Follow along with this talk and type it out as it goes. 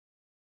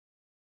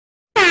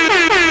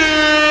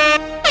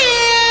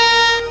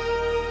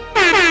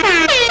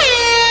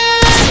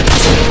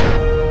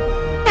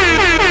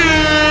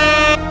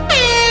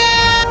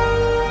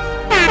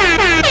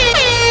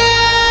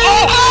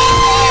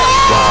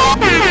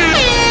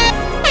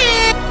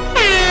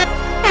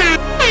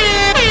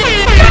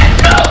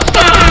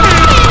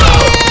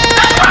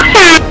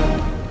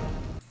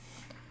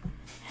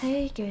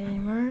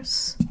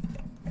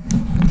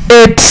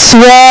It's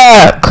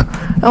work!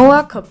 And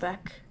welcome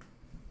back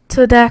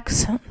to the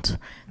accent.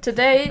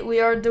 Today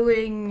we are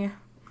doing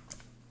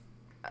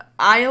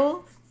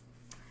Isle,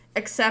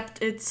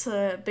 except it's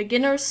a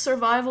beginner's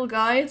survival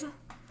guide.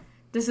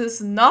 This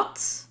is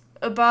not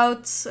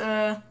about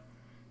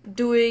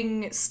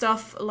doing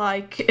stuff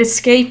like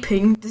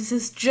escaping. This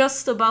is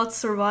just about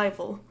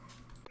survival.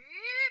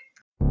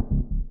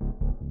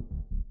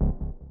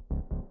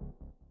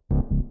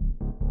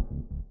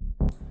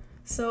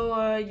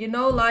 So, you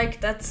know,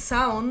 like that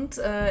sound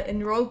in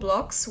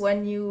Roblox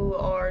when you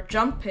are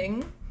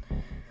jumping?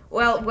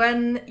 Well,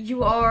 when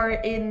you are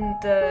in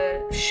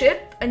the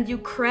ship and you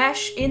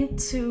crash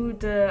into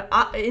the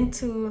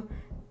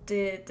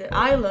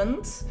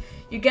island,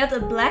 you get a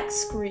black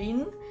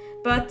screen,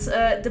 but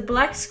the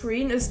black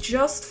screen is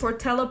just for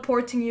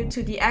teleporting you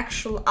to the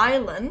actual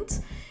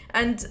island.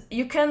 And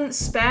you can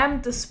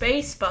spam the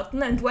space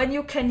button, and when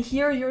you can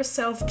hear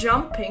yourself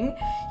jumping,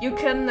 you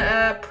can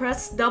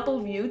press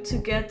W to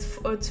get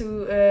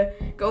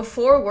go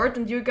forward,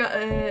 and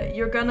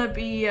you're gonna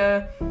be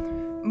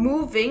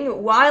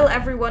moving while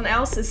everyone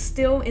else is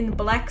still in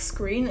black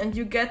screen, and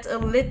you get a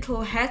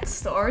little head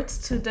start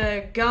to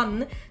the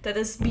gun that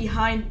is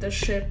behind the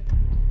ship.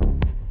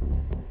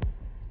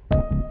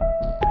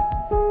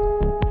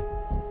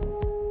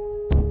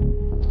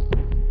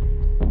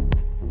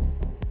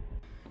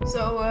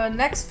 So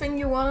next thing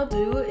you want to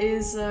do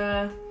is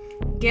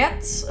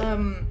get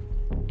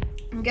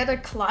a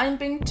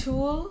climbing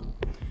tool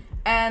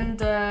and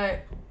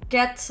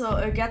get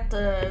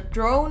the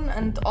drone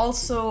and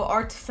also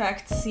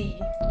artifact C.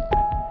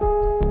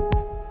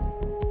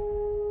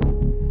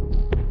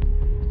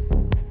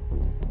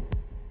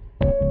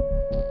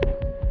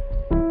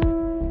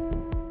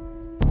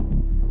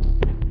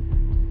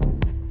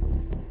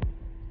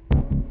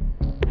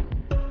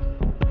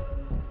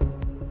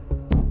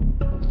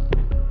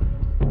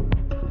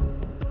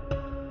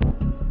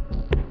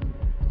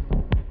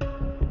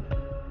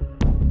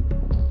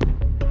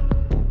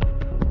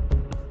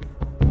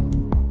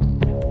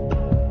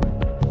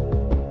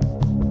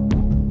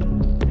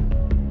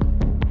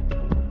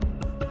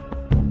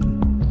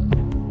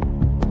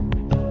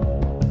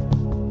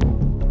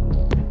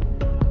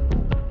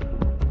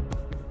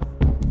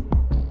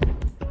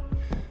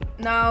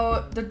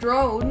 Now, the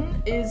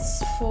drone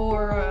is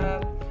for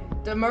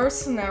the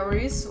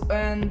mercenaries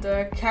and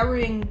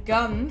carrying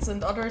guns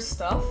and other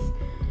stuff.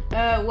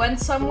 When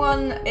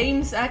someone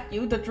aims at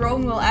you, the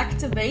drone will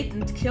activate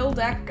and kill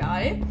that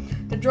guy.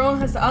 The drone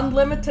has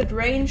unlimited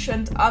range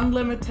and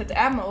unlimited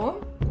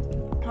ammo.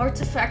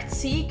 Artifact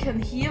C can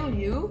heal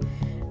you,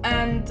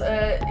 and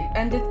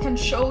it can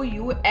show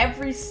you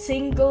every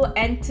single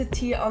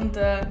entity on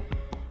the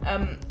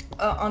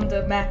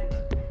map.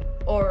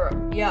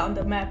 On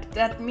the map.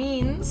 That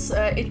means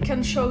it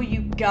can show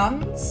you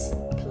guns,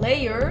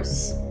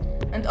 players,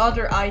 and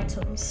other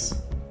items.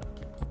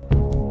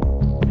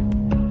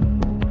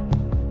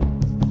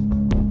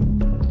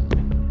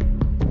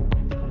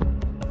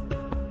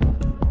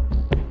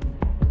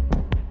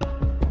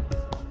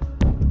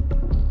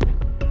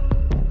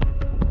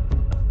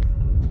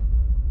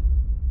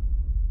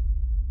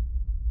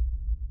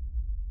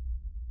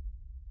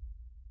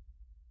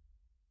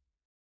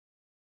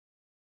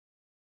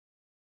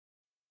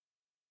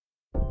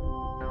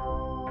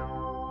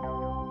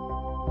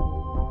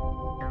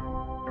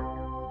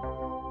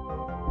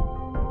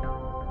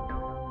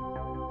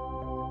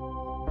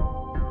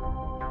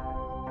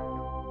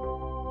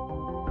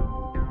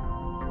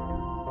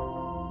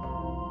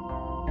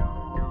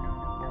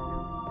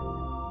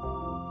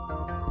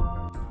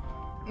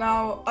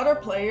 Now, other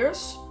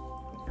players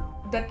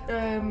that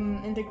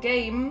in the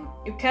game,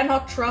 you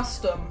cannot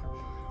trust them.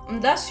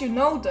 Unless you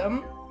know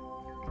them,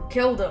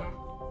 kill them.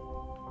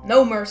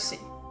 No mercy.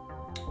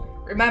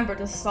 Remember,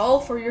 this is all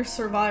for your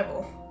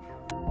survival.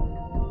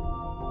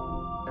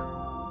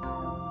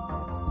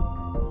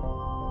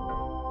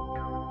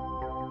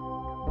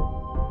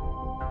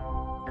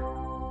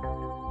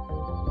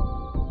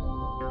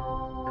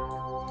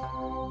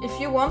 If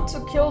you want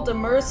to kill the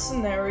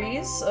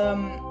mercenaries,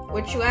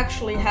 which you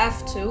actually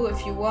have to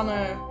if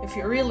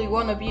you really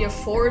wanna be a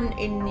thorn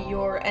in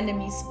your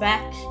enemy's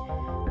back.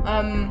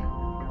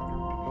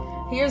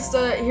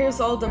 Here's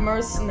all the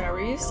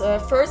mercenaries.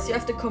 First you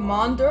have the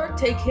commander.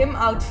 Take him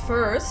out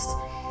first.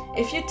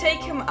 If you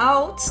take him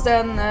out,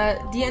 then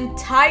the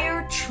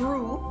entire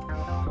troop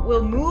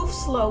will move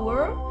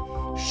slower,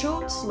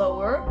 shoot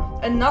slower,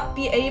 and not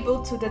be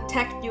able to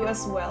detect you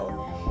as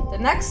well. The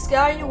next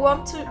guy you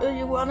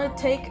wanna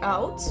take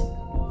out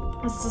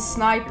is the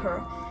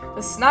sniper.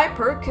 The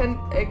sniper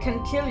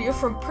can kill you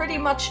from pretty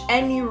much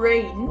any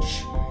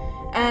range,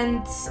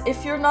 and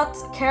if you're not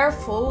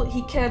careful,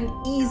 he can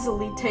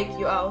easily take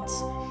you out.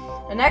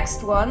 The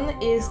next one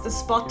is the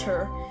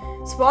spotter.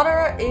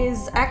 Spotter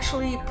is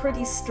actually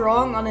pretty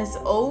strong on his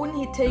own.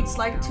 He takes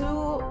like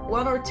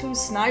one or two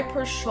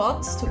sniper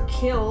shots to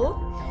kill.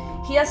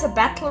 He has a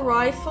battle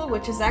rifle,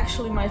 which is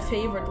actually my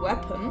favorite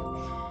weapon.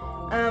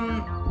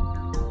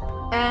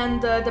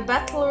 And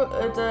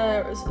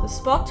the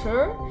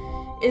spotter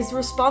is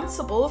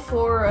responsible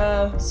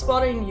for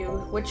spotting you,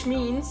 which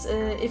means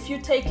if you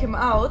take him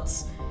out,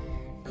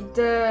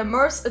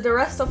 the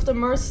rest of the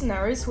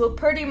mercenaries will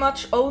pretty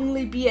much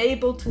only be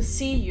able to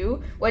see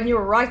you when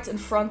you're right in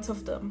front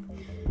of them.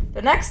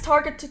 The next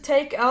target to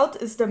take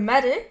out is the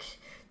medic.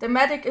 The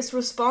medic is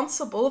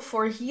responsible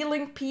for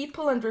healing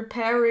people and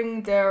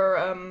repairing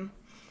their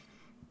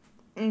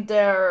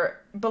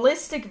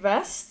ballistic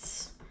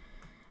vests.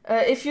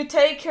 If you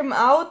take him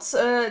out,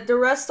 the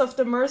rest of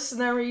the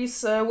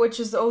mercenaries, which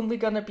is only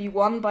gonna be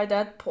one by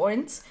that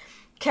point,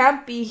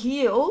 can't be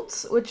healed,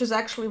 which is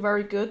actually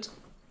very good.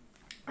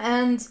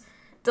 And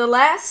the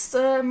last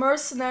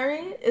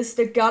mercenary is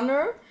the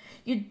gunner.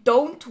 You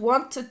don't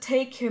want to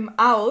take him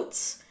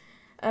out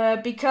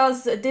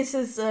because this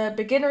is a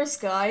beginner's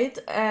guide,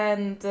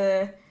 and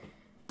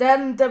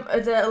then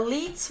the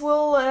elites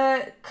will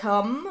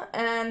come,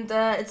 and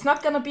it's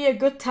not gonna be a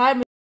good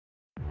time.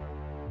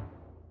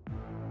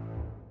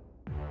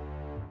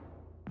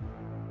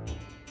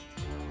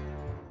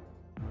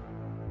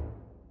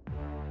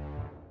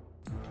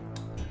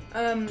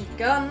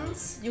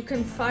 Guns you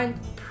can find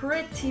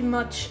pretty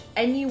much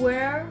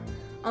anywhere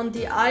on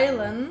the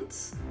island,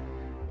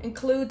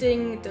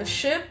 including the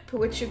ship,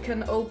 which you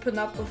can open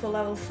up with a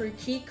level 3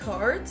 key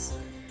card,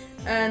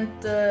 and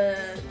the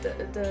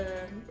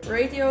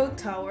radio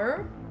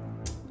tower.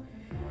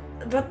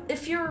 But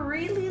if you're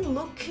really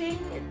looking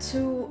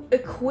to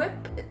equip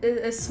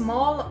a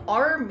small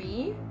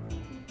army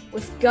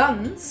with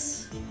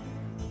guns,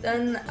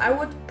 then I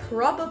would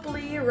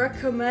probably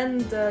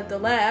recommend the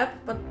lab,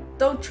 but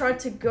don't try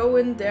to go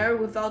in there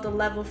without a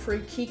level 3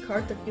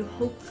 keycard that you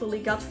hopefully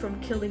got from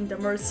killing the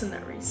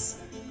mercenaries.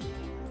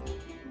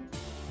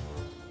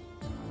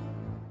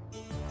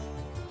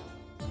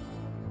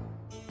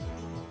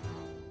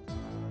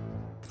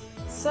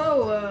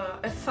 So,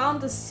 I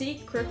found a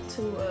secret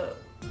to...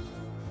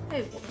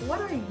 Hey, what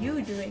are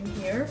you doing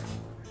here?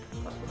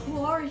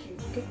 Who are you?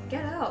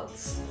 Get out!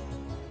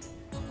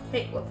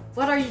 Hey,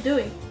 what are you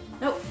doing?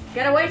 No,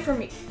 get away from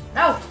me!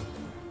 No!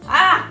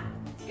 Ah!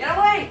 Get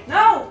away!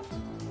 No!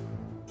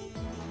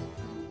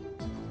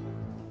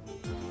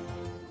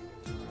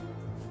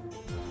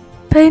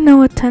 Pay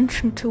no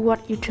attention to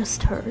what you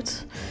just heard.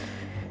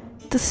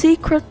 The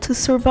secret to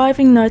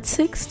surviving night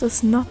 6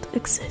 does not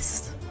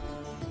exist.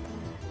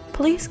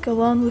 Please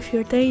go on with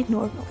your day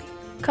normally.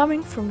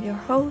 Coming from your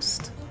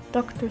host,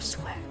 Dr.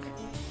 Swag.